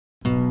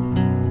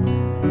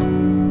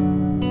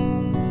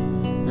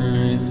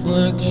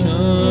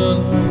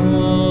affection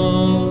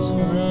pulls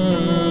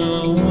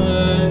her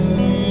away.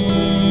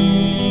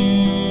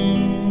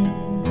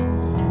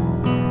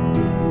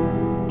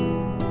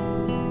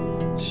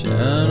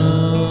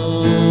 Shadows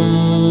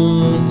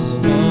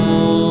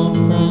fall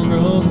from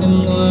broken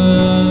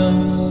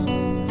glass.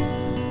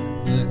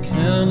 The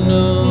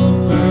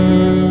candle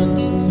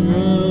burns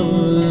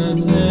through the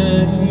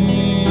day.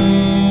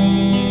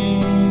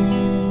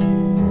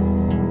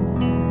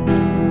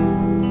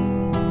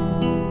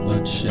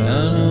 But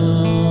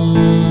shadows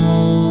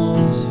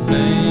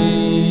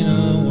fade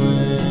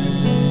away,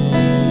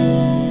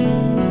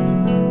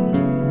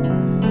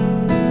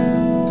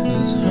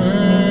 'cause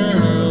her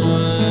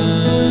well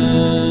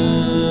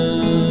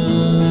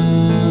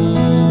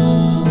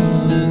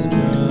is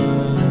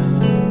dry,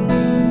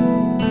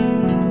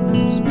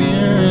 and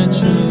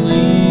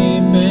spiritually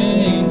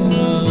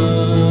bankrupt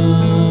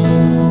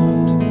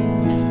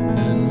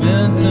and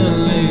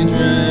mentally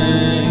drained.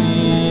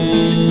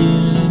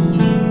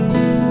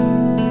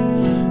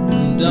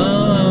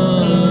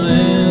 Dawn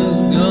is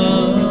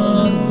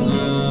gone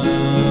now.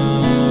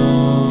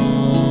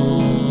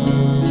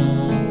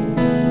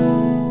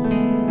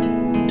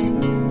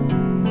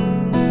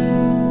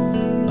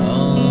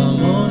 All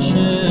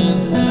emotion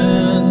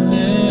has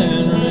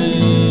been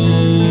raised.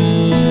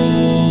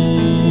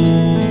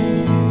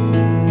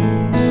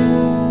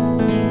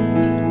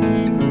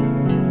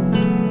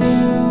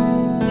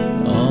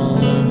 All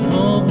her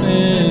hope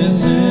is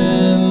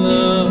in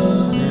the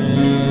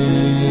grave.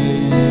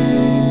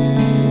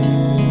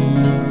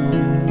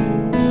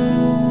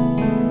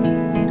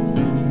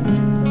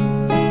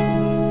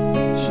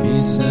 She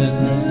said,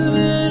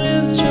 heaven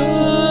is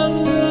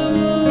just a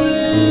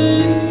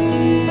belief,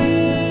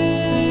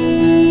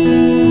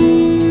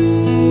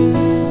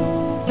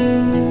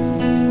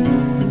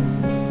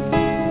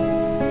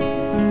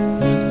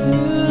 and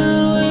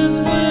hell is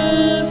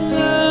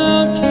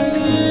without dreams.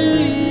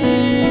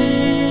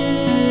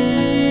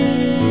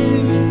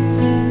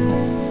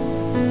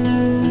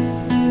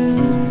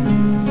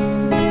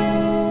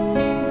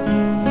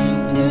 In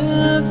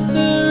death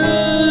there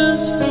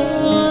is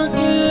forgiveness.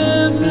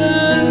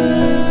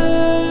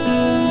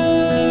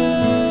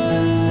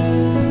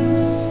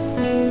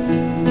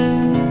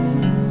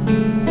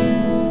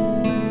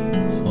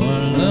 For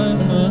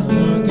life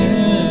unforgiven.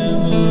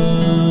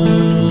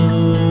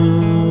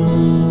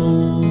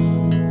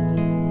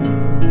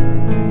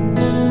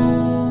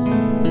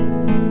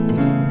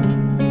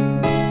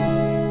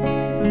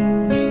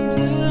 In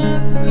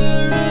death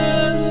there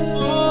is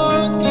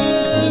forgiveness.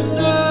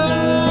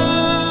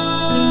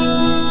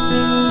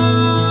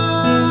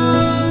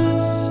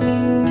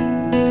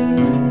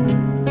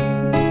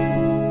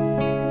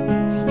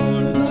 For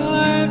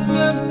life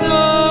left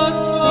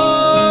unforgiven.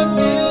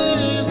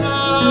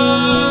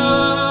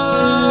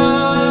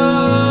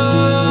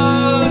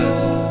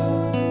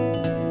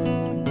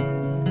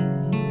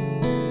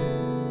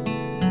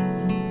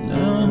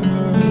 Now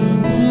her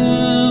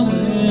well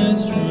is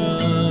dry.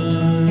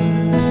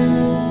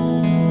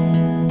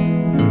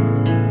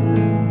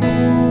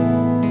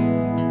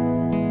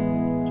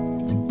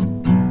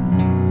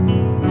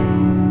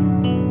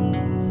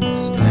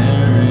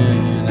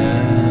 Staring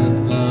at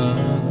the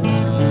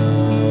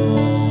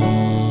ground,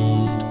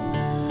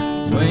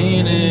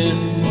 waiting